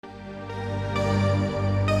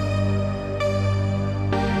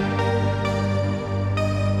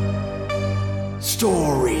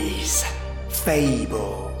Stories,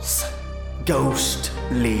 fables,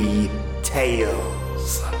 ghostly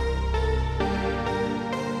tales.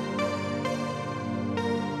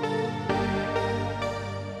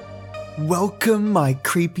 Welcome, my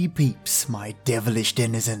creepy peeps, my devilish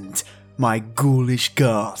denizens, my ghoulish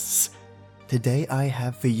ghosts. Today I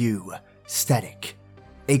have for you Static,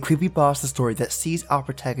 a creepypasta story that sees our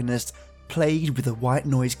protagonist plagued with a white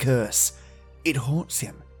noise curse. It haunts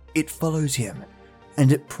him, it follows him,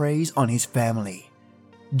 and it preys on his family.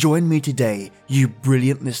 Join me today, you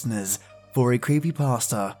brilliant listeners, for a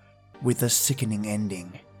creepypasta with a sickening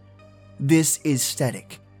ending. This is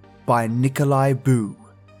Static by Nikolai Boo.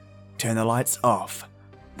 Turn the lights off,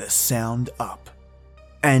 the sound up,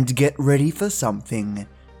 and get ready for something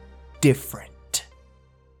different.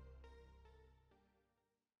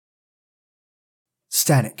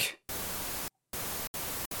 Static.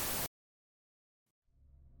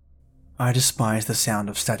 I despise the sound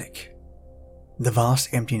of static. The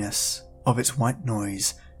vast emptiness of its white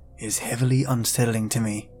noise is heavily unsettling to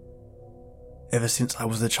me. Ever since I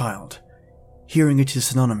was a child, hearing it is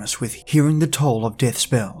synonymous with hearing the toll of death's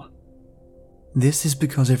bell. This is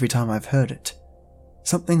because every time I've heard it,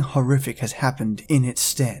 something horrific has happened in its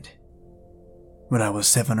stead. When I was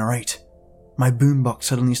 7 or 8, my boombox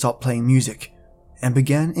suddenly stopped playing music and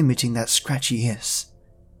began emitting that scratchy hiss.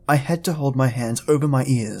 I had to hold my hands over my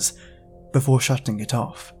ears before shutting it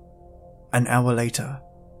off. An hour later,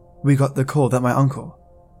 we got the call that my uncle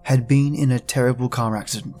had been in a terrible car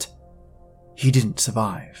accident. He didn't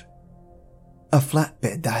survive. A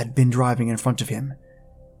flatbed that had been driving in front of him,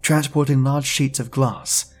 transporting large sheets of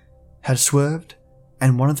glass, had swerved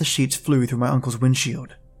and one of the sheets flew through my uncle's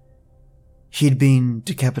windshield. He had been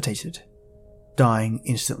decapitated, dying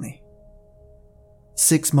instantly.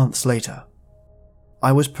 6 months later,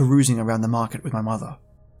 I was perusing around the market with my mother,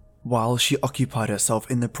 while she occupied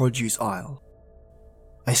herself in the produce aisle.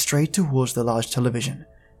 I strayed towards the large television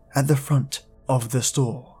at the front of the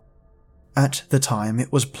store. At the time,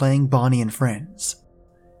 it was playing Barney and Friends.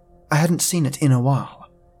 I hadn't seen it in a while,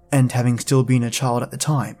 and having still been a child at the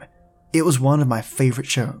time, it was one of my favourite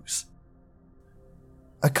shows.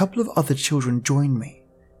 A couple of other children joined me,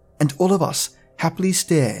 and all of us happily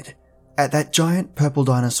stared at that giant purple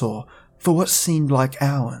dinosaur for what seemed like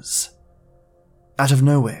hours. Out of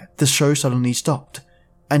nowhere, the show suddenly stopped,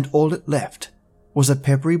 and all it left was a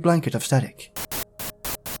peppery blanket of static.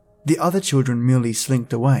 The other children merely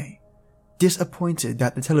slinked away, disappointed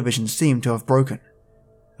that the television seemed to have broken.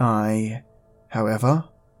 I, however,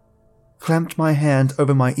 clamped my hand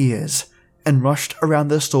over my ears and rushed around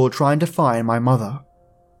the store trying to find my mother.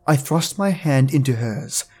 I thrust my hand into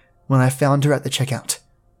hers when I found her at the checkout.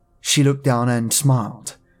 She looked down and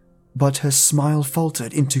smiled, but her smile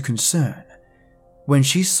faltered into concern when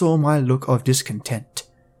she saw my look of discontent.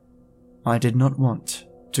 I did not want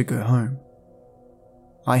to go home.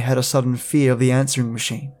 I had a sudden fear of the answering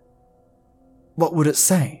machine. What would it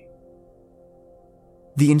say?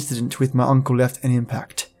 The incident with my uncle left an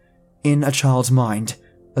impact. In a child's mind,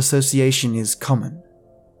 association is common.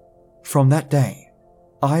 From that day,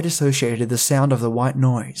 I had associated the sound of the white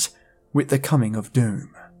noise with the coming of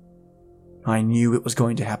doom. I knew it was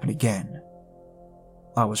going to happen again.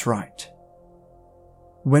 I was right.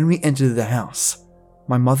 When we entered the house,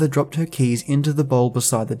 my mother dropped her keys into the bowl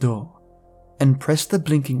beside the door and pressed the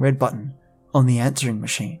blinking red button on the answering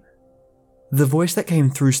machine. The voice that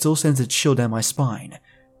came through still sends a chill down my spine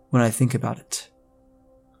when I think about it.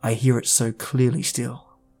 I hear it so clearly still.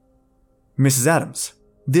 Mrs. Adams,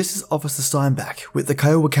 this is Officer Steinbach with the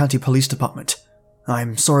Kiowa County Police Department.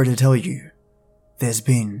 I'm sorry to tell you, there's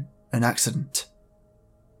been an accident.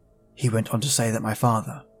 He went on to say that my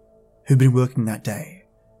father, who'd been working that day,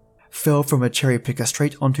 fell from a cherry picker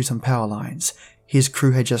straight onto some power lines his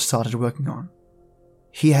crew had just started working on.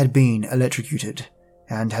 He had been electrocuted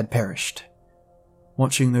and had perished.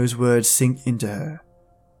 Watching those words sink into her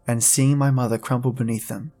and seeing my mother crumple beneath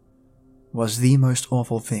them was the most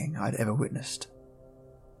awful thing I'd ever witnessed.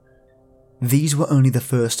 These were only the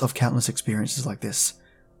first of countless experiences like this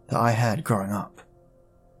that I had growing up.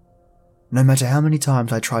 No matter how many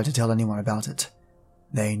times I tried to tell anyone about it,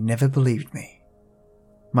 they never believed me.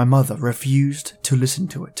 My mother refused to listen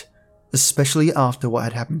to it, especially after what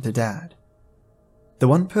had happened to Dad. The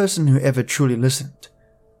one person who ever truly listened,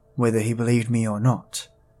 whether he believed me or not,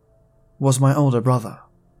 was my older brother.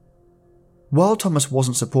 While Thomas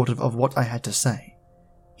wasn't supportive of what I had to say,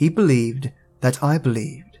 he believed that I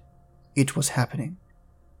believed it was happening.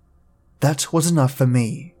 That was enough for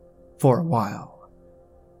me, for a while.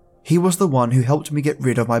 He was the one who helped me get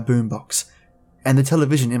rid of my boombox and the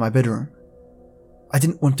television in my bedroom. I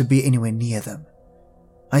didn't want to be anywhere near them,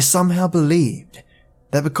 I somehow believed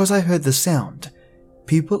that because I heard the sound,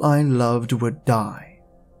 people I loved would die.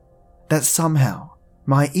 That somehow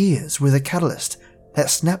my ears were the catalyst that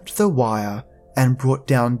snapped the wire and brought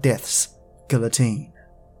down death's guillotine.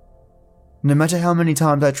 No matter how many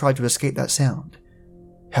times I tried to escape that sound,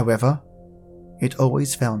 however, it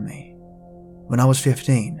always found me. When I was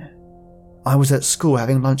 15, I was at school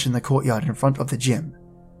having lunch in the courtyard in front of the gym.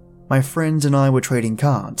 My friends and I were trading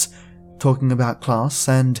cards, talking about class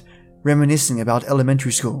and reminiscing about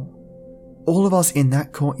elementary school. All of us in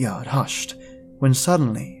that courtyard hushed when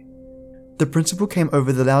suddenly the principal came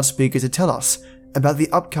over the loudspeaker to tell us about the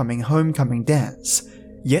upcoming homecoming dance.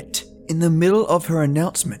 Yet, in the middle of her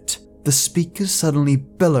announcement, the speakers suddenly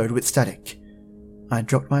bellowed with static. I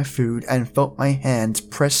dropped my food and felt my hands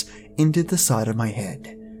press into the side of my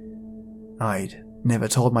head. I'd never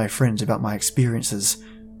told my friends about my experiences,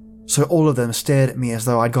 so all of them stared at me as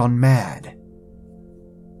though I'd gone mad.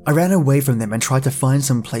 I ran away from them and tried to find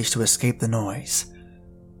some place to escape the noise.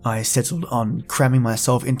 I settled on cramming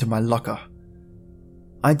myself into my locker.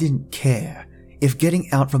 I didn't care if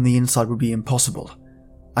getting out from the inside would be impossible.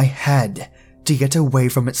 I had to get away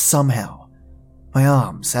from it somehow. My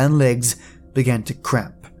arms and legs began to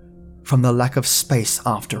cramp from the lack of space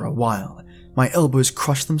after a while. My elbows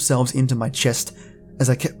crushed themselves into my chest as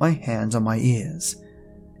I kept my hands on my ears.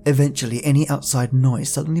 Eventually, any outside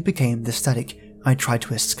noise suddenly became the static I tried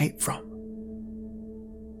to escape from.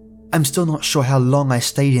 I'm still not sure how long I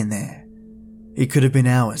stayed in there. It could have been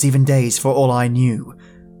hours, even days, for all I knew.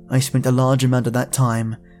 I spent a large amount of that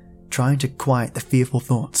time trying to quiet the fearful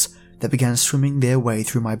thoughts that began swimming their way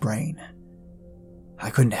through my brain. I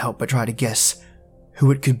couldn't help but try to guess who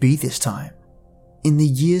it could be this time. In the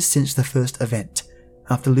years since the first event,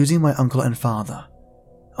 after losing my uncle and father,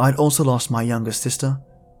 I'd also lost my younger sister,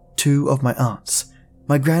 2 of my aunts,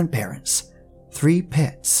 my grandparents, 3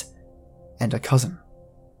 pets, and a cousin.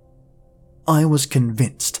 I was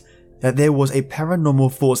convinced that there was a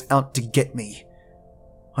paranormal force out to get me.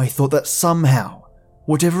 I thought that somehow,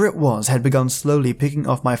 whatever it was had begun slowly picking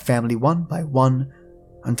off my family one by one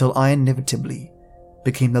until I inevitably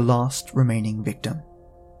became the last remaining victim.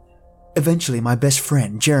 Eventually, my best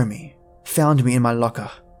friend, Jeremy, found me in my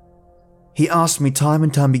locker. He asked me time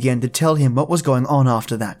and time again to tell him what was going on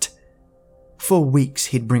after that. For weeks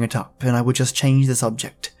he'd bring it up and I would just change the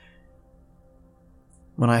subject.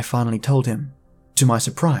 When I finally told him, to my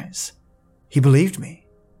surprise, he believed me.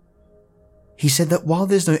 He said that while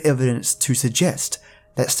there's no evidence to suggest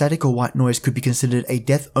that static or white noise could be considered a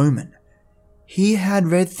death omen, he had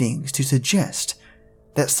read things to suggest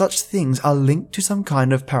that such things are linked to some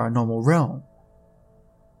kind of paranormal realm.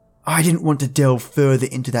 I didn't want to delve further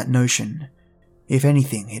into that notion. If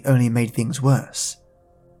anything, it only made things worse.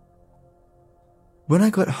 When I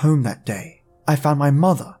got home that day, I found my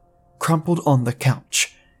mother crumpled on the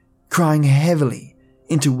couch, crying heavily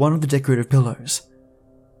into one of the decorative pillows.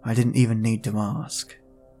 I didn't even need to ask.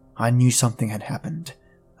 I knew something had happened.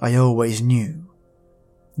 I always knew.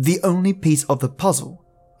 The only piece of the puzzle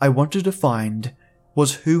I wanted to find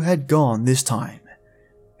was who had gone this time,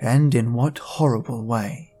 and in what horrible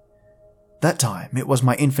way. That time it was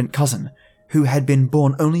my infant cousin, who had been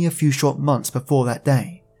born only a few short months before that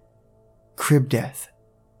day. Crib death,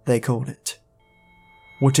 they called it.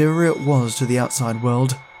 Whatever it was to the outside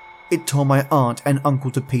world, it tore my aunt and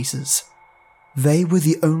uncle to pieces. They were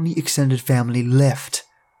the only extended family left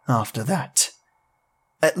after that.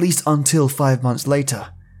 At least until 5 months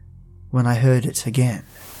later, when I heard it again.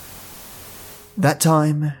 That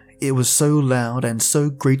time, it was so loud and so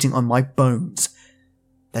grating on my bones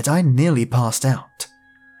that I nearly passed out.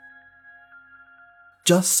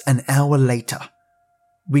 Just an hour later,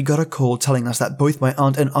 we got a call telling us that both my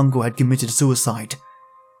aunt and uncle had committed suicide.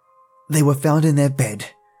 They were found in their bed.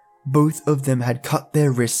 Both of them had cut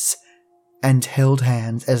their wrists and held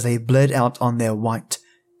hands as they bled out on their white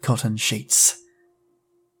cotton sheets.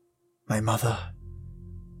 My mother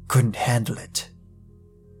couldn't handle it.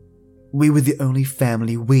 We were the only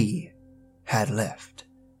family we had left.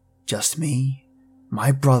 Just me,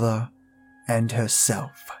 my brother, and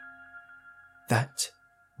herself. That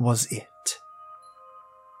was it.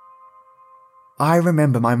 I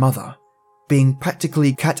remember my mother being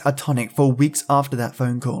practically catatonic for weeks after that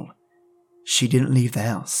phone call. She didn't leave the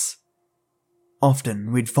house.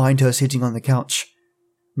 Often we'd find her sitting on the couch,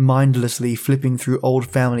 mindlessly flipping through old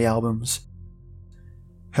family albums.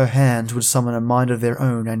 Her hands would summon a mind of their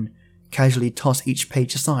own and casually toss each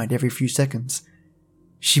page aside every few seconds.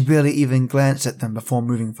 She barely even glanced at them before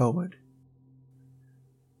moving forward.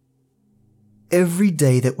 Every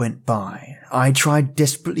day that went by, I tried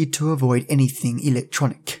desperately to avoid anything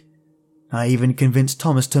electronic. I even convinced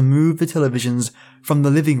Thomas to move the televisions from the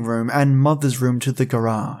living room and mother's room to the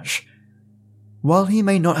garage. While he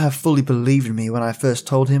may not have fully believed me when I first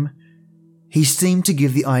told him, he seemed to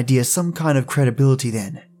give the idea some kind of credibility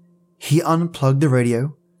then. He unplugged the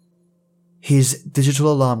radio, his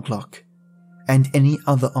digital alarm clock, and any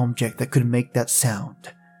other object that could make that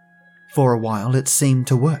sound. For a while it seemed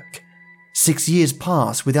to work. 6 years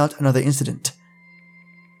passed without another incident.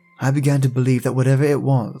 I began to believe that whatever it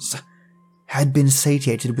was had been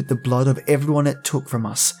satiated with the blood of everyone it took from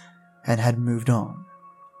us and had moved on.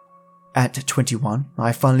 At 21,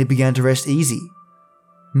 I finally began to rest easy.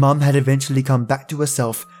 Mum had eventually come back to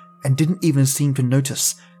herself and didn't even seem to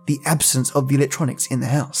notice the absence of the electronics in the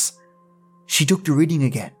house. She took to reading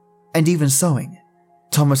again, and even sewing.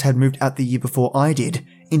 Thomas had moved out the year before I did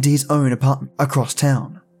into his own apartment across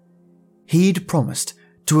town. He'd promised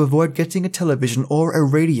to avoid getting a television or a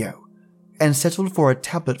radio and settled for a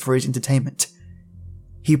tablet for his entertainment.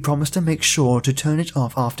 He promised to make sure to turn it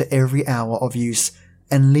off after every hour of use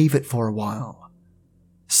and leave it for a while,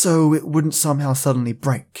 so it wouldn't somehow suddenly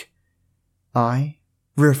break. I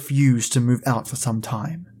refused to move out for some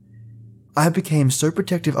time. I became so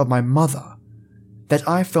protective of my mother that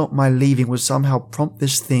I felt my leaving would somehow prompt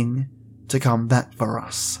this thing to come back for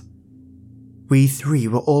us. We three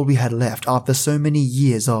were all we had left after so many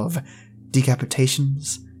years of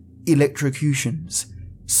decapitations, electrocutions,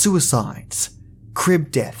 suicides,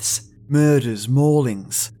 crib deaths, murders,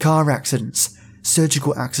 maulings, car accidents,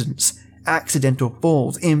 surgical accidents, accidental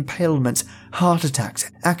falls, impalements, heart attacks,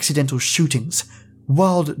 accidental shootings,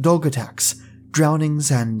 wild dog attacks, drownings,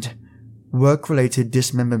 and work-related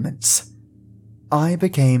dismemberments. I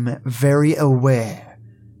became very aware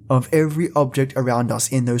of every object around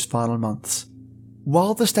us in those final months.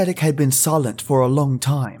 While the static had been silent for a long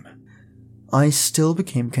time, I still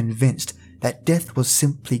became convinced that death was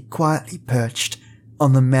simply quietly perched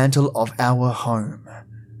on the mantle of our home,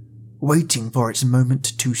 waiting for its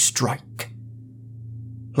moment to strike.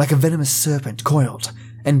 Like a venomous serpent coiled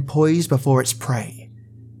and poised before its prey,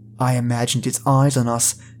 I imagined its eyes on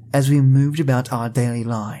us as we moved about our daily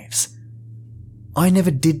lives. I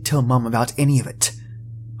never did tell Mum about any of it.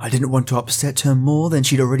 I didn't want to upset her more than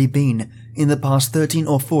she'd already been in the past 13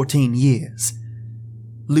 or 14 years.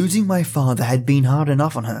 Losing my father had been hard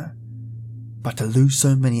enough on her, but to lose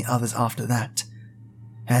so many others after that,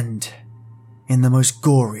 and in the most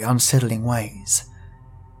gory, unsettling ways,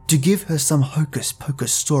 to give her some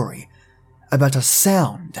hocus-pocus story about a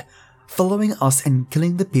sound following us and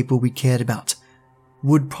killing the people we cared about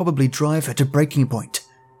would probably drive her to breaking point.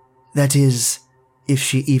 That is, if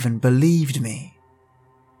she even believed me.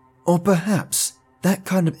 Or perhaps that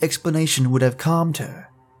kind of explanation would have calmed her.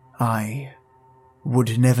 I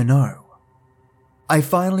would never know. I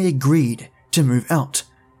finally agreed to move out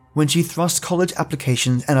when she thrust college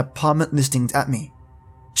applications and apartment listings at me.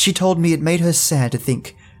 She told me it made her sad to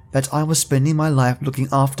think that I was spending my life looking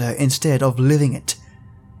after her instead of living it.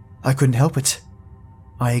 I couldn't help it.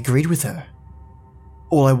 I agreed with her.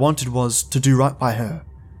 All I wanted was to do right by her.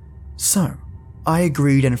 So, I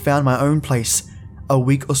agreed and found my own place a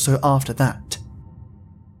week or so after that.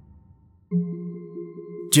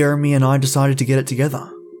 Jeremy and I decided to get it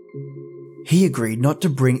together. He agreed not to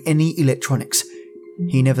bring any electronics.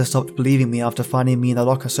 He never stopped believing me after finding me in the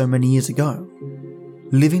locker so many years ago.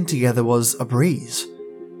 Living together was a breeze.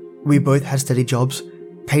 We both had steady jobs,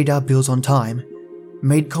 paid our bills on time,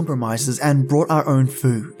 made compromises, and brought our own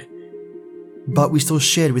food. But we still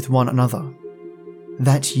shared with one another.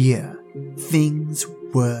 That year, things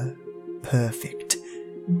were perfect.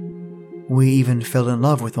 We even fell in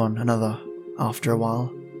love with one another after a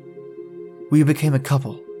while. We became a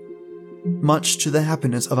couple, much to the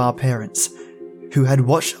happiness of our parents, who had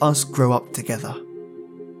watched us grow up together.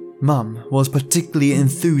 Mum was particularly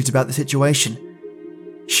enthused about the situation.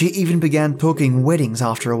 She even began talking weddings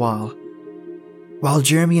after a while. While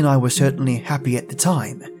Jeremy and I were certainly happy at the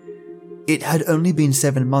time, it had only been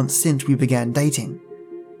 7 months since we began dating.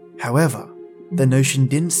 However, the notion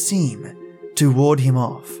didn't seem to ward him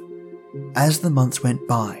off. As the months went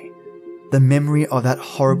by, the memory of that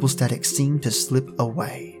horrible static seemed to slip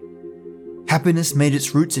away. Happiness made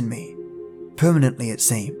its roots in me, permanently it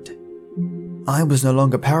seemed. I was no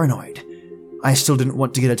longer paranoid. I still didn't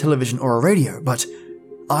want to get a television or a radio, but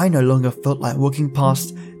I no longer felt like walking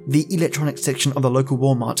past the electronics section of the local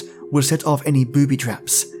Walmart would set off any booby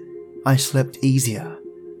traps. I slept easier.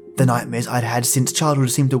 The nightmares I'd had since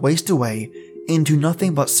childhood seemed to waste away into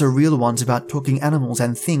nothing but surreal ones about talking animals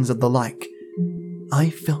and things of the like. I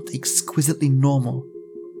felt exquisitely normal.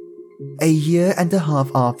 A year and a half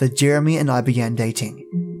after Jeremy and I began dating,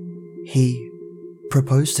 he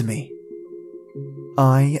proposed to me.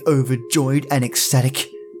 I, overjoyed and ecstatic,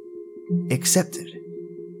 accepted.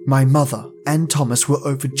 My mother and Thomas were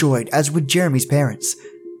overjoyed, as were Jeremy's parents.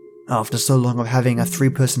 After so long of having a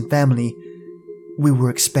 3-person family, we were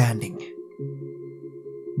expanding.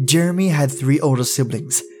 Jeremy had 3 older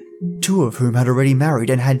siblings, 2 of whom had already married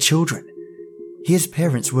and had children. His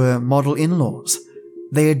parents were model in-laws.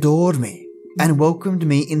 They adored me and welcomed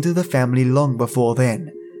me into the family long before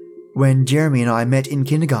then, when Jeremy and I met in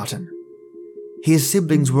kindergarten. His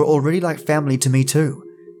siblings were already like family to me too.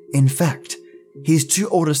 In fact, his 2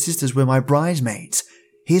 older sisters were my bridesmaids,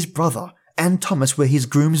 his brother and Thomas were his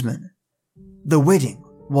groomsmen. The wedding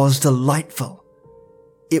was delightful.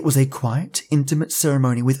 It was a quiet, intimate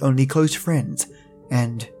ceremony with only close friends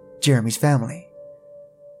and Jeremy's family.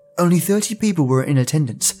 Only 30 people were in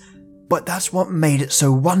attendance, but that's what made it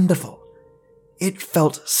so wonderful. It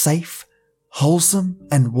felt safe, wholesome,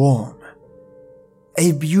 and warm.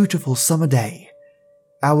 A beautiful summer day.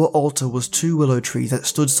 Our altar was 2 willow trees that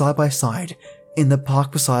stood side by side in the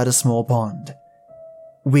park beside a small pond.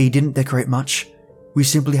 We didn't decorate much. We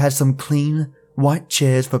simply had some clean, white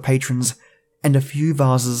chairs for patrons and a few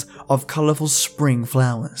vases of colourful spring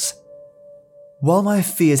flowers. While my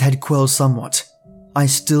fears had quelled somewhat, I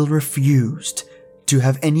still refused to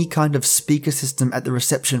have any kind of speaker system at the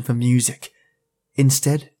reception for music.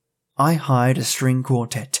 Instead, I hired a string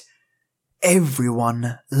quartet.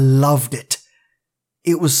 Everyone loved it.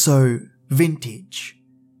 It was so vintage.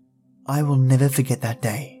 I will never forget that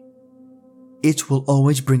day. It will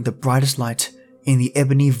always bring the brightest light in the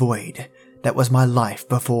ebony void that was my life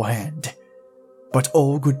beforehand. But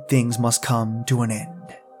all good things must come to an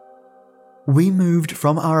end. We moved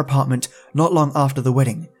from our apartment not long after the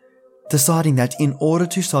wedding, deciding that in order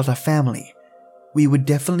to start a family, we would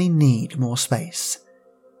definitely need more space.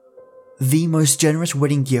 The most generous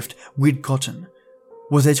wedding gift we'd gotten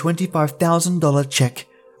was a $25,000 check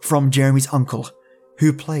from Jeremy's uncle,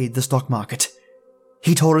 who played the stock market.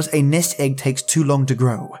 He told us a nest egg takes too long to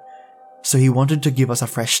grow, so he wanted to give us a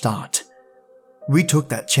fresh start. We took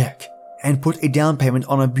that check and put a down payment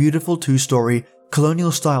on a beautiful 2-story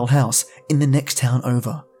colonial-style house in the next town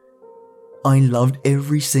over. I loved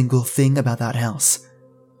every single thing about that house,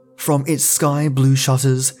 from its sky blue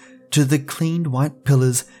shutters to the cleaned white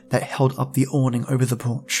pillars that held up the awning over the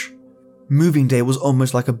porch. Moving day was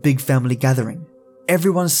almost like a big family gathering.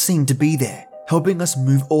 Everyone seemed to be there, helping us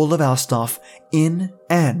move all of our stuff in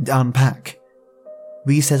and unpack.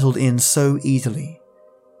 We settled in so easily.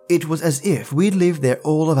 It was as if we'd lived there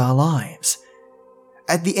all of our lives.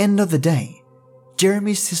 At the end of the day,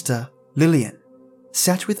 Jeremy's sister, Lillian,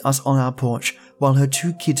 sat with us on our porch while her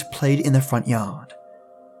 2 kids played in the front yard.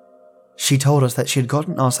 She told us that she had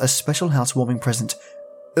gotten us a special housewarming present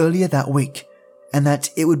earlier that week and that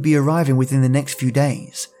it would be arriving within the next few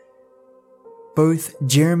days. Both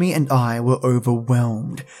Jeremy and I were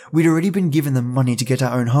overwhelmed. We'd already been given the money to get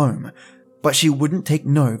our own home, but she wouldn't take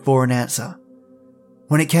no for an answer.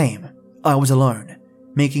 When it came, I was alone,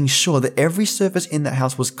 making sure that every surface in the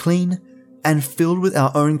house was clean and filled with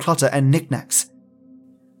our own clutter and knickknacks.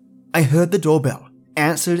 I heard the doorbell,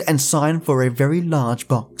 answered and signed for a very large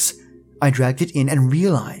box. I dragged it in and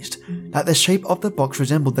realized that the shape of the box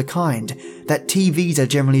resembled the kind that TVs are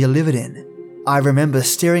generally delivered in. I remember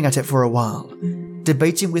staring at it for a while,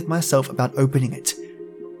 debating with myself about opening it.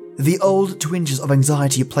 The old twinges of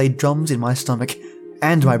anxiety played drums in my stomach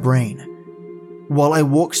and my brain, while I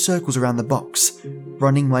walked circles around the box,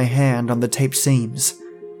 running my hand on the tape seams.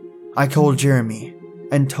 I called Jeremy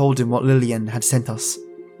and told him what Lillian had sent us.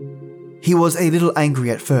 He was a little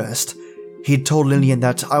angry at first. He'd told Lillian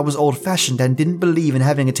that I was old-fashioned and didn't believe in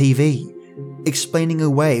having a TV, explaining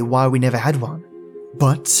away why we never had one.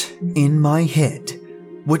 But in my head,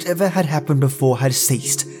 whatever had happened before had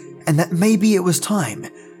ceased, and that maybe it was time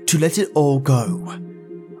to let it all go.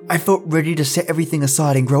 I felt ready to set everything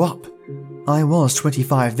aside and grow up. I was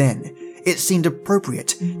 25 then. It seemed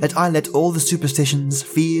appropriate that I let all the superstitions,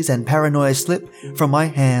 fears, and paranoia slip from my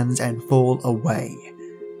hands and fall away.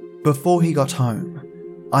 Before he got home,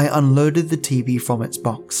 I unloaded the TV from its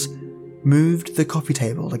box, moved the coffee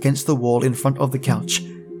table against the wall in front of the couch,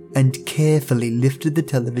 and carefully lifted the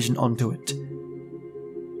television onto it.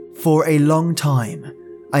 For a long time,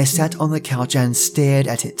 I sat on the couch and stared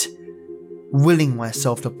at it, willing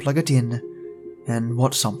myself to plug it in and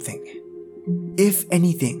watch something. If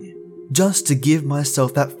anything, just to give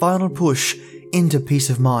myself that final push into peace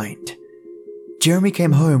of mind. Jeremy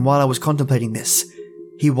came home while I was contemplating this.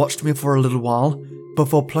 He watched me for a little while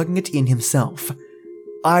before plugging it in himself.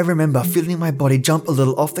 I remember feeling my body jump a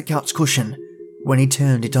little off the couch cushion when he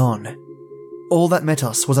turned it on. All that met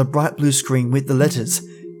us was a bright blue screen with the letters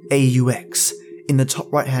AUX in the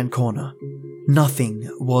top right-hand corner. Nothing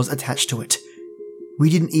was attached to it. We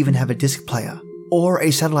didn't even have a disc player or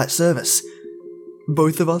a satellite service.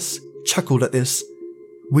 Both of us chuckled at this.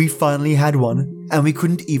 We finally had one, and we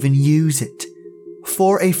couldn't even use it.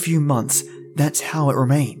 For a few months, that's how it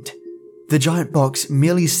remained. The giant box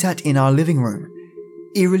merely sat in our living room,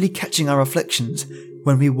 eerily catching our reflections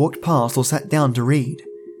when we walked past or sat down to read.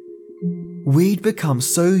 We'd become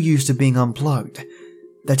so used to being unplugged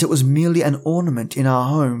that it was merely an ornament in our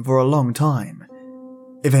home for a long time.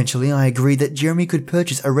 Eventually, I agreed that Jeremy could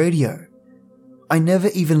purchase a radio. I never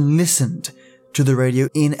even listened to the radio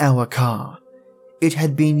in our car. It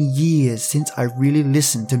had been years since I really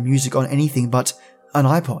listened to music on anything but an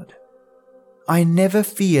iPod. I never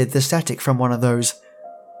feared the static from one of those.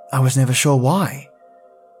 I was never sure why.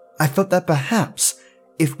 I felt that perhaps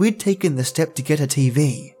if we'd taken the step to get a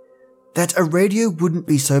TV, that a radio wouldn't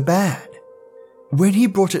be so bad. When he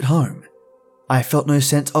brought it home, I felt no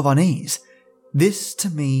sense of unease. This to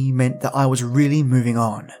me meant that I was really moving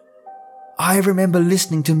on. I remember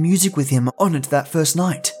listening to music with him on it that first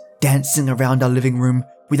night, dancing around our living room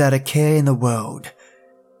without a care in the world.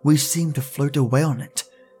 We seemed to float away on it,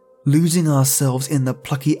 losing ourselves in the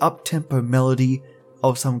plucky up-tempo melody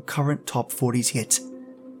of some current top 40s hit.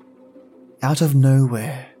 Out of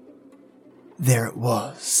nowhere, there it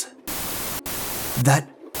was. That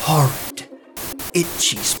horrid,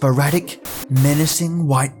 itchy, sporadic, menacing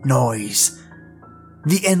white noise.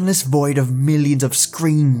 The endless void of millions of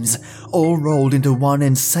screams, all rolled into one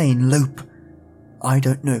insane loop. I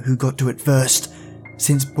don't know who got to it first,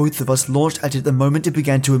 since both of us launched at it the moment it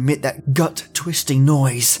began to emit that gut-twisting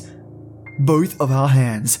noise. Both of our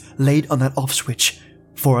hands laid on that off switch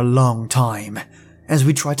for a long time, as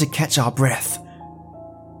we tried to catch our breath.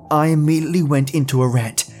 I immediately went into a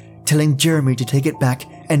rant, telling Jeremy to take it back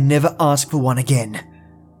and never ask for one again.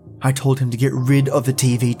 I told him to get rid of the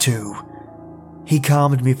TV too. He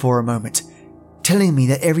calmed me for a moment, telling me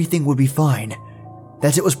that everything would be fine,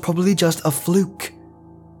 that it was probably just a fluke,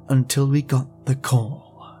 until we got the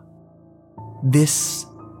call. This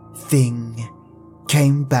thing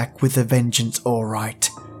came back with a vengeance, all right.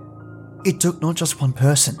 It took not just one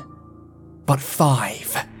person, but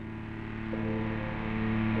 5.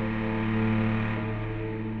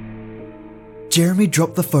 Jeremy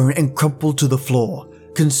dropped the phone and crumpled to the floor,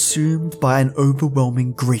 consumed by an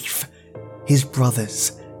overwhelming grief. His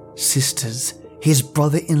brothers, sisters, his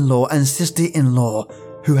brother-in-law and sister-in-law,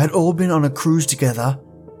 who had all been on a cruise together,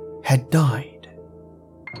 had died.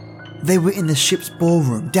 They were in the ship's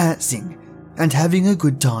ballroom dancing and having a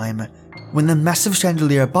good time when the massive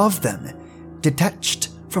chandelier above them detached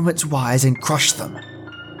from its wires and crushed them.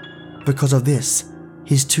 Because of this,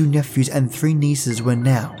 his 2 nephews and 3 nieces were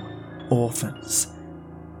now orphans.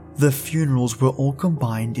 The funerals were all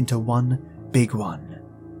combined into one big one.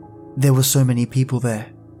 There were so many people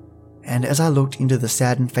there, and as I looked into the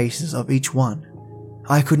saddened faces of each one,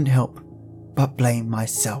 I couldn't help but blame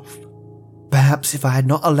myself. Perhaps if I had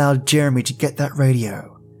not allowed Jeremy to get that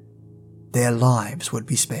radio, their lives would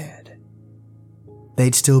be spared.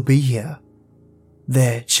 They'd still be here,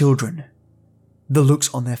 their children. The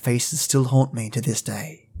looks on their faces still haunt me to this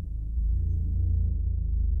day.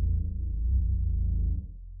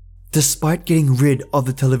 Despite getting rid of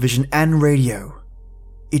the television and radio,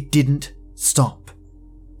 it didn't stop.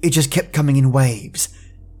 It just kept coming in waves.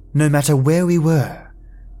 No matter where we were,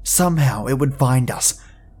 somehow it would find us.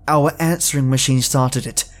 Our answering machine started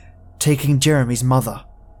it, taking Jeremy's mother.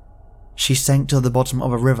 She sank to the bottom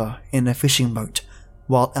of a river in a fishing boat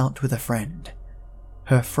while out with a friend.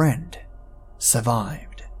 Her friend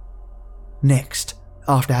survived. Next,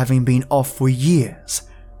 after having been off for years,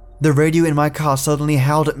 the radio in my car suddenly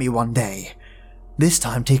howled at me one day, this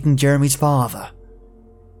time taking Jeremy's father.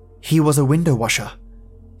 He was a window washer.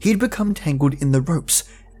 He'd become tangled in the ropes,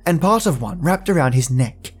 and part of one wrapped around his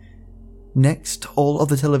neck. Next, all of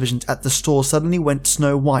the televisions at the store suddenly went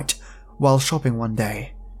snow white while shopping one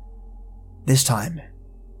day. This time,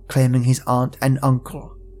 claiming his aunt and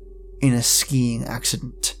uncle in a skiing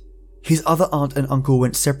accident. His other aunt and uncle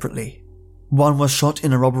went separately. One was shot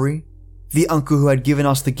in a robbery. The uncle who had given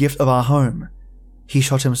us the gift of our home, he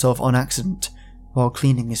shot himself on accident while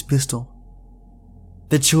cleaning his pistol.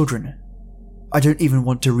 The children, I don't even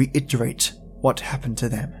want to reiterate what happened to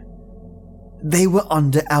them. They were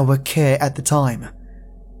under our care at the time.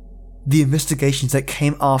 The investigations that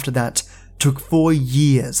came after that took 4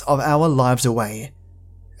 years of our lives away,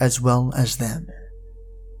 as well as them.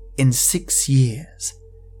 In 6 years,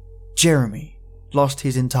 Jeremy lost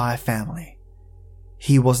his entire family.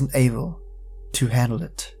 He wasn't able to handle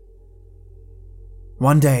it.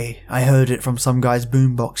 One day, I heard it from some guy's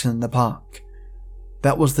boombox in the park.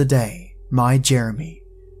 that was the day my Jeremy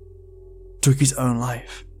took his own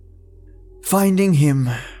life. Finding him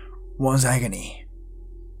was agony.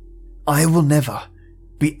 I will never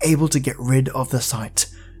be able to get rid of the sight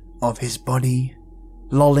of his body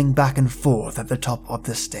lolling back and forth at the top of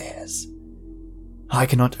the stairs. I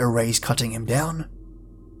cannot erase cutting him down,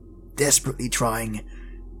 desperately trying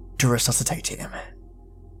to resuscitate him,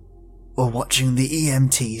 or watching the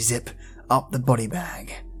EMT zip up the body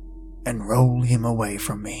bag and roll him away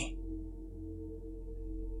from me.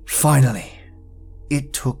 Finally,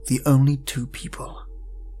 it took the only two people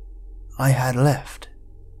I had left.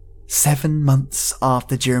 7 months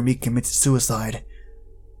after Jeremy committed suicide,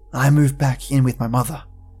 I moved back in with my mother.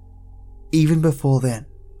 Even before then,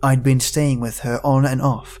 I'd been staying with her on and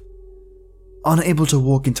off. Unable to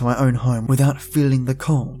walk into my own home without feeling the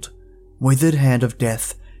cold, withered hand of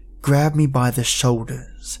death grab me by the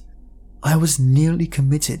shoulders. I was nearly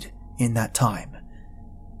committed in that time.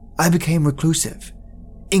 I became reclusive,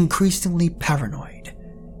 increasingly paranoid,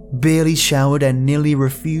 barely showered and nearly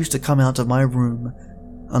refused to come out of my room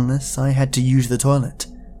unless I had to use the toilet.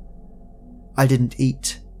 I didn't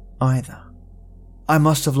eat either. I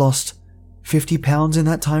must have lost 50 pounds in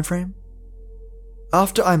that time frame.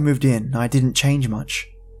 After I moved in, I didn't change much.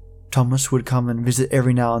 Thomas would come and visit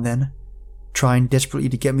every now and then, trying desperately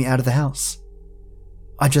to get me out of the house.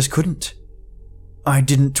 I just couldn't. I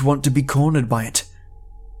didn't want to be cornered by it.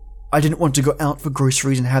 I didn't want to go out for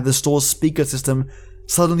groceries and have the store's speaker system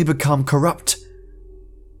suddenly become corrupt.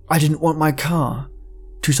 I didn't want my car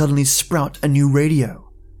to suddenly sprout a new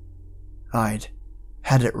radio. I'd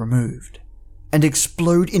had it removed and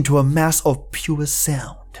explode into a mass of pure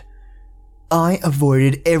sound. I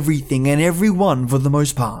avoided everything and everyone for the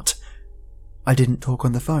most part. I didn't talk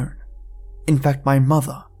on the phone. In fact, my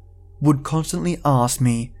mother would constantly ask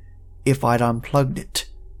me if I'd unplugged it,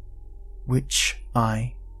 which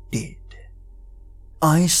I did.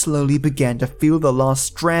 I slowly began to feel the last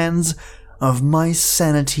strands of my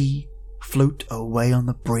sanity float away on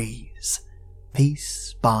the breeze,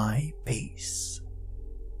 piece by piece.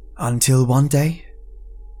 Until one day,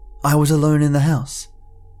 I was alone in the house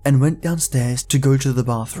and went downstairs to go to the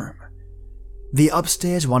bathroom. The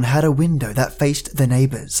upstairs one had a window that faced the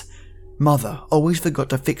neighbours. Mother always forgot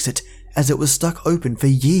to fix it as it was stuck open for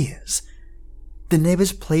years. The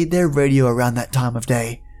neighbours played their radio around that time of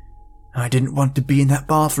day. I didn't want to be in that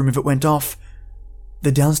bathroom if it went off.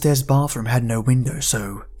 The downstairs bathroom had no window,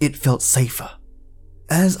 so it felt safer.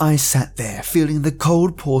 As I sat there, feeling the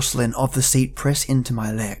cold porcelain of the seat press into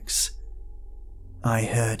my legs, I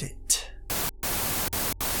heard it.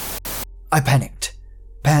 I panicked,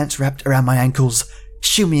 pants wrapped around my ankles,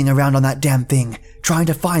 shimmying around on that damn thing, trying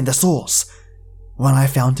to find the source. When I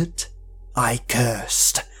found it, I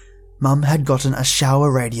cursed. Mum had gotten a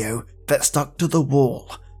shower radio that stuck to the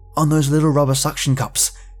wall on those little rubber suction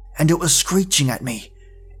cups, and it was screeching at me,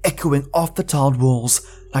 echoing off the tiled walls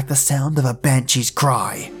like the sound of a banshee's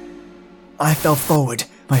cry. I fell forward,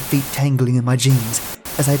 my feet tangling in my jeans.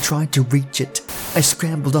 As I tried to reach it, I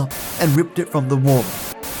scrambled up and ripped it from the wall,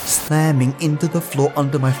 slamming into the floor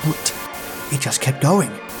under my foot. It just kept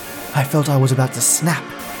going. I felt I was about to snap.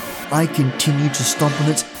 I continued to stomp on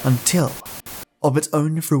it until, of its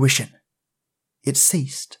own fruition, it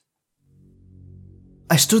ceased.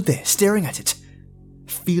 I stood there staring at it,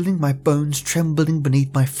 feeling my bones trembling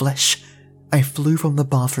beneath my flesh. I flew from the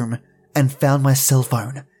bathroom and found my cell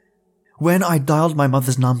phone. When I dialed my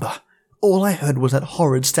mother's number, all I heard was that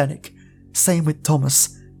horrid static. Same with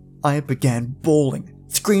Thomas. I began bawling,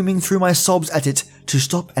 screaming through my sobs at it to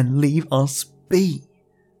stop and leave us be.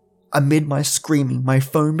 Amid my screaming, my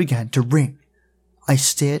phone began to ring. I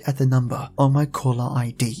stared at the number on my caller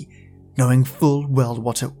ID, knowing full well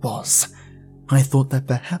what it was. I thought that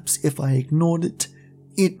perhaps if I ignored it,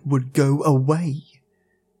 it would go away.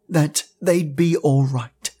 That they'd be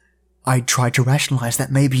alright. I tried to rationalize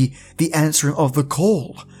that maybe the answering of the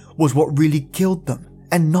call was what really killed them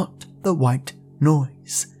and not the white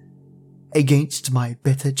noise. Against my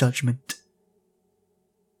better judgment,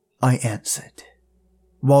 I answered.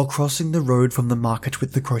 While crossing the road from the market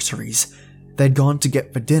with the groceries they'd gone to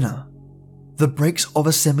get for dinner, the brakes of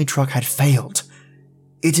a semi-truck had failed.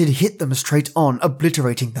 It had hit them straight on,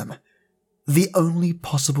 obliterating them. The only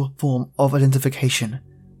possible form of identification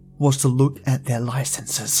was to look at their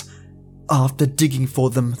licenses. After digging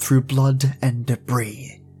for them through blood and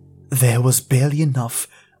debris, there was barely enough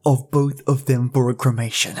of both of them for a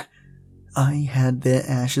cremation. I had their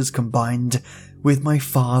ashes combined with my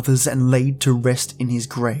father's and laid to rest in his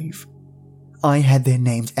grave. I had their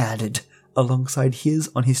names added alongside his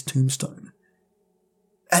on his tombstone.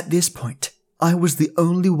 At this point, I was the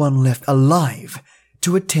only one left alive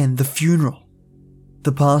to attend the funeral.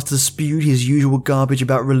 The pastor spewed his usual garbage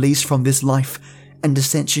about release from this life and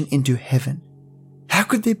ascension into heaven. How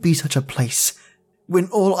could there be such a place when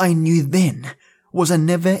all I knew then was a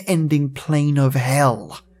never-ending plane of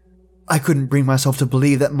hell? I couldn't bring myself to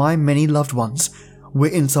believe that my many loved ones were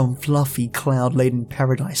in some fluffy, cloud-laden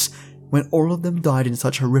paradise when all of them died in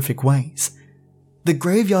such horrific ways. The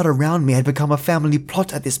graveyard around me had become a family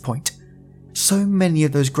plot at this point. So many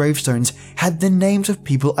of those gravestones had the names of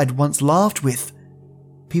people I'd once laughed with,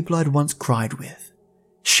 people I'd once cried with,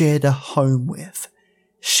 shared a home with,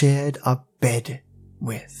 shared a bed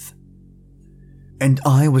with. And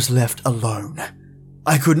I was left alone.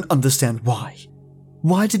 I couldn't understand why.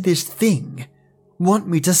 Why did this thing want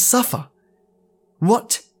me to suffer?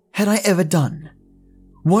 What had I ever done?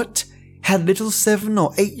 What had little 7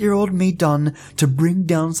 or 8-year-old me done to bring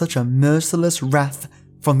down such a merciless wrath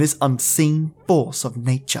from this unseen force of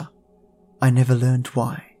nature? I never learned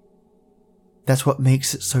why. That's what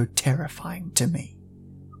makes it so terrifying to me.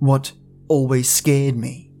 What always scared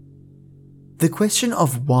me. The question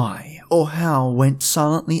of why or how went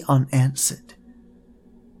silently unanswered.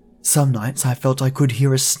 Some nights I felt I could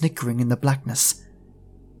hear a snickering in the blackness,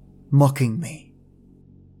 mocking me.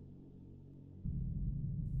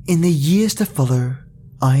 In the years to follow,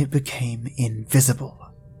 I became invisible.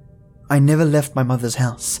 I never left my mother's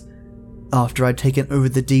house. After I'd taken over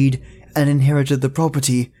the deed and inherited the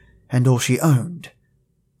property and all she owned,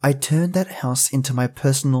 I turned that house into my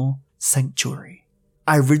personal sanctuary.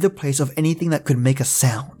 I rid the place of anything that could make a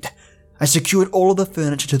sound. I secured all of the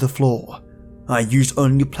furniture to the floor. I used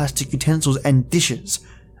only plastic utensils and dishes.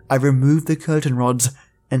 I removed the curtain rods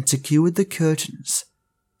and secured the curtains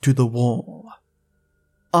to the wall.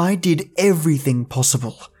 I did everything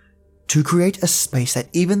possible to create a space that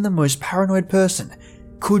even the most paranoid person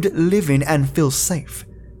could live in and feel safe.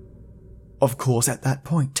 Of course, at that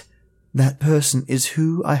point, that person is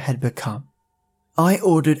who I had become. I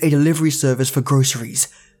ordered a delivery service for groceries.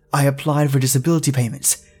 I applied for disability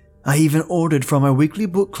payments. I even ordered from a weekly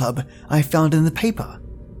book club I found in the paper.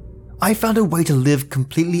 I found a way to live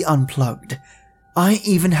completely unplugged. I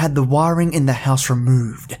even had the wiring in the house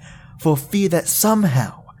removed, for fear that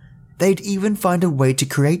somehow they'd even find a way to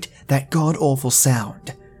create that god-awful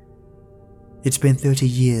sound. It's been 30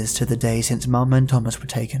 years to the day since Mum and Thomas were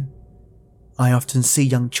taken. I often see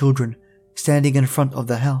young children standing in front of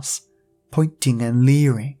the house, pointing and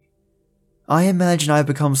leering. I imagine I've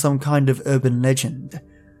become some kind of urban legend.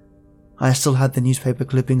 I still had the newspaper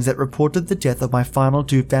clippings that reported the death of my final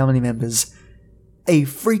 2 family members. A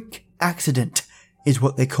freak accident is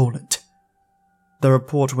what they call it. The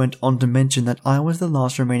report went on to mention that I was the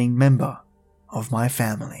last remaining member of my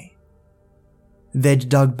family. They'd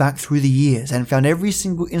dug back through the years and found every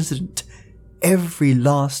single incident, every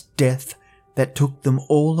last death that took them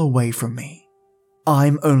all away from me.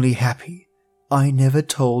 I'm only happy I never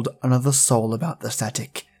told another soul about the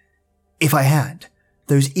static. If I had,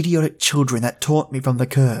 those idiotic children that taught me from the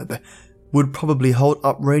curb would probably hold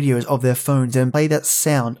up radios of their phones and play that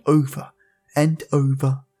sound over and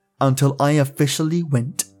over until I officially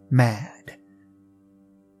went mad.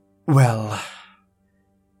 Well,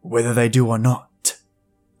 whether they do or not,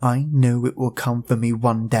 I know it will come for me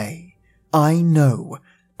one day. I know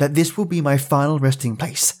that this will be my final resting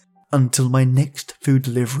place until my next food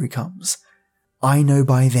delivery comes. I know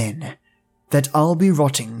by then that I'll be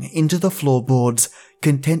rotting into the floorboards,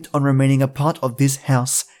 content on remaining a part of this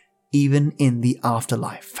house even in the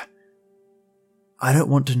afterlife. I don't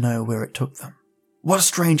want to know where it took them. What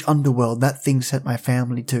strange underworld that thing sent my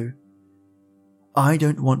family to. I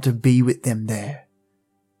don't want to be with them there.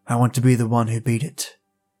 I want to be the one who beat it.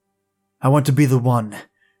 I want to be the one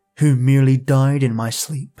who merely died in my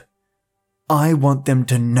sleep. I want them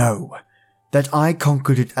to know that I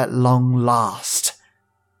conquered it at long last.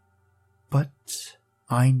 But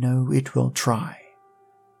I know it will try.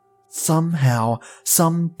 Somehow,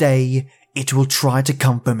 someday, it will try to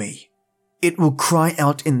come for me. It will cry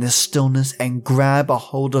out in the stillness and grab a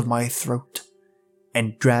hold of my throat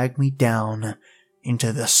and drag me down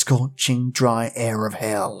into the scorching dry air of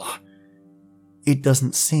hell. It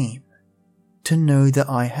doesn't seem to know that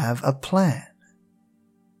I have a plan.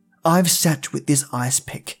 I've sat with this ice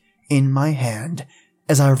pick in my hand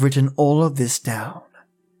as I've written all of this down.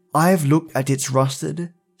 I've looked at its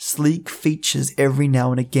rusted, sleek features every now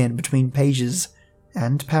and again between pages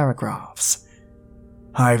and paragraphs.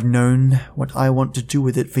 I've known what I want to do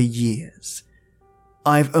with it for years.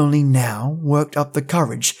 I've only now worked up the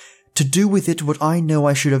courage to do with it what I know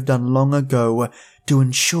I should have done long ago to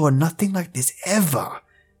ensure nothing like this ever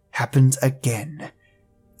happens again.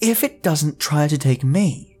 If it doesn't try to take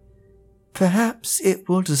me, perhaps it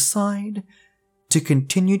will decide to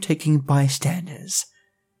continue taking bystanders.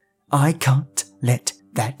 I can't let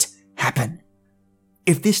that happen.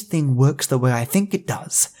 If this thing works the way I think it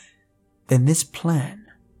does, then this plan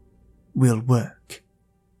will work.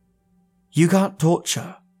 You can't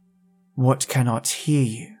torture what cannot hear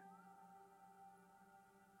you.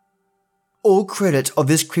 All credit of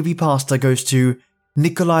this creepypasta goes to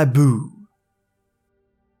Nikolai Boo.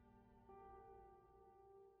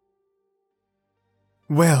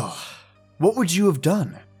 Well, what would you have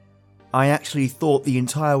done? I actually thought the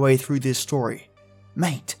entire way through this story,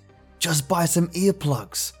 mate, just buy some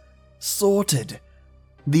earplugs. Sorted.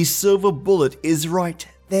 The silver bullet is right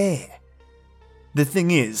there. The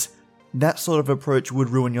thing is, that sort of approach would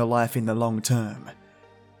ruin your life in the long term,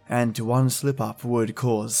 and one slip up would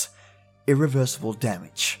cause irreversible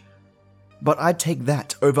damage. But I'd take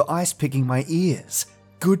that over ice picking my ears.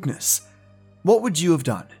 Goodness. What would you have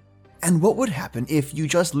done? And what would happen if you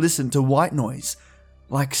just listened to white noise,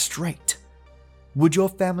 like straight? Would your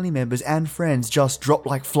family members and friends just drop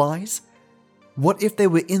like flies? What if they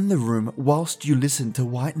were in the room whilst you listened to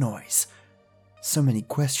white noise? So many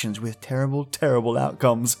questions with terrible, terrible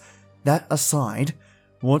outcomes. That aside,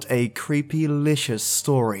 what a creepy-licious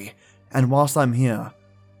story. And whilst I'm here,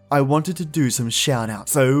 I wanted to do some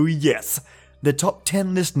shout-outs. So yes, the top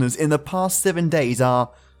 10 listeners in the past 7 days are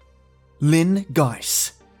Lynn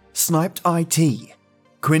Geiss, Sniped IT,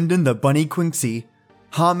 Quindon the Bunny Quincy,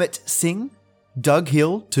 Harmit Singh, Doug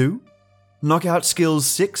Hill 2, Knockout Skills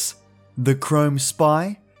 6, The Chrome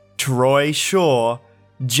Spy, Troy Shaw,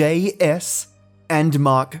 JS, and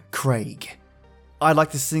Mark Craig. I'd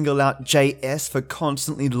like to single out JS for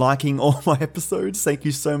constantly liking all my episodes. Thank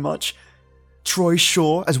you so much. Troy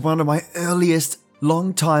Shaw as one of my earliest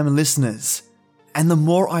long-time listeners. And the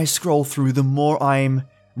more I scroll through, the more I'm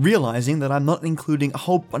realizing that I'm not including a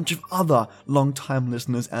whole bunch of other long-time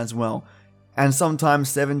listeners as well. And sometimes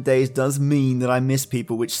 7 days does mean that I miss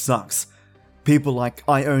people, which sucks. People like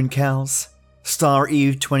I Own Cows, Star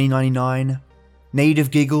Eve 2099,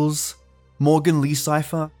 Native Giggles, Morgan Lee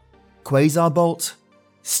Cypher, Quasar Bolt,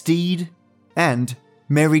 Steed, and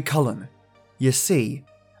Mary Cullen. You see,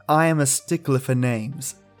 I am a stickler for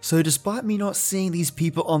names, so despite me not seeing these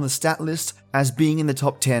people on the stat list as being in the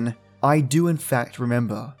top 10, I do in fact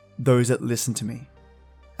remember those that listen to me,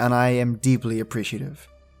 and I am deeply appreciative.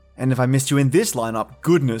 And if I missed you in this lineup,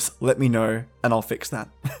 goodness, let me know, and I'll fix that.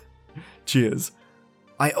 Cheers.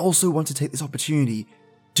 I also want to take this opportunity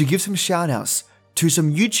to give some shoutouts to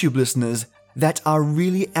some YouTube listeners that are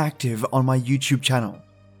really active on my YouTube channel.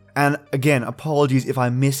 And again, apologies if I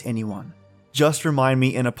miss anyone. Just remind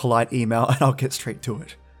me in a polite email and I'll get straight to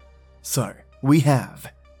it. So, we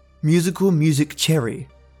have Musical Music Cherry,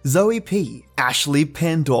 Zoe P, Ashley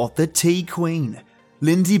Pendorf, the Tea Queen,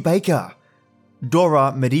 Lindsay Baker,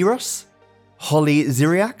 Dora Medeiros, Holly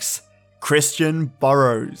Ziriax, Christian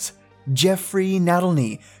Burrows, Jeffrey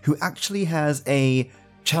Nadalny, who actually has a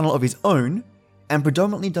channel of his own and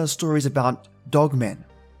predominantly does stories about dogmen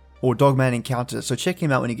or dogman encounters, so check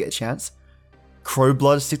him out when you get a chance.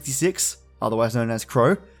 Crowblood66, otherwise known as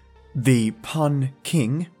Crow, the Pun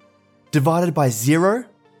King, Divided by Zero,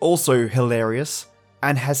 also hilarious,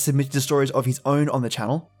 and has submitted the stories of his own on the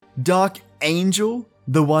channel. Dark Angel,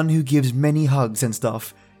 the one who gives many hugs and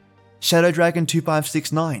stuff. Shadow Dragon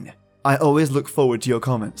 2569, I always look forward to your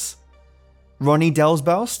comments. Ronnie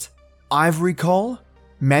Delsbaust, Ivory Cole,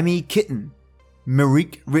 Mammy Kitten,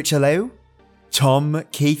 Marique Richeleu, Tom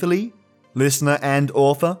Keithley, listener and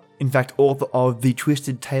author, in fact author of The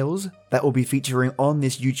Twisted Tales that will be featuring on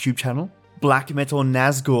this YouTube channel. Black Metal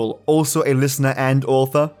Nazgul, also a listener and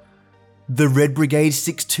author. The Red Brigade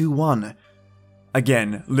 621,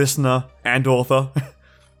 again, listener and author.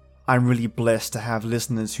 I'm really blessed to have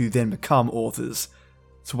listeners who then become authors.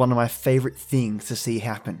 It's one of my favorite things to see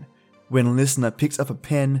happen. When a listener picks up a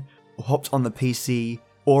pen or hops on the PC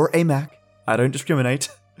or a Mac, I don't discriminate,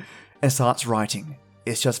 and starts writing.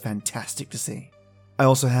 It's just fantastic to see. I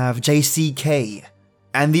also have JCK,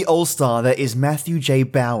 and the all-star that is Matthew J.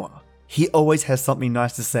 Bauer. He always has something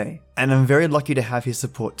nice to say, and I'm very lucky to have his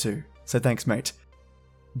support too. So thanks, mate.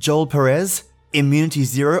 Joel Perez, Immunity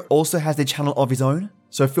Zero, also has a channel of his own,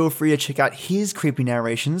 so feel free to check out his creepy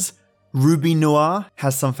narrations. Ruby Noir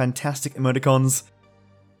has some fantastic emoticons.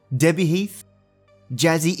 Debbie Heath,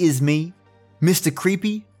 Jazzy Is Me, Mr.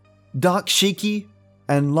 Creepy, Dark Shiki,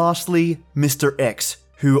 and lastly, Mr. X,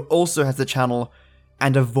 who also has a channel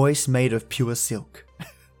and a voice made of pure silk.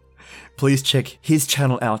 Please check his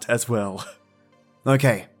channel out as well.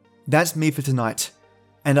 Okay, that's me for tonight,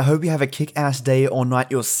 and I hope you have a kick-ass day or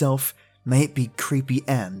night yourself. May it be creepy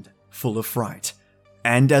and full of fright.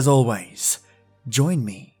 And as always, join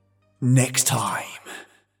me next time.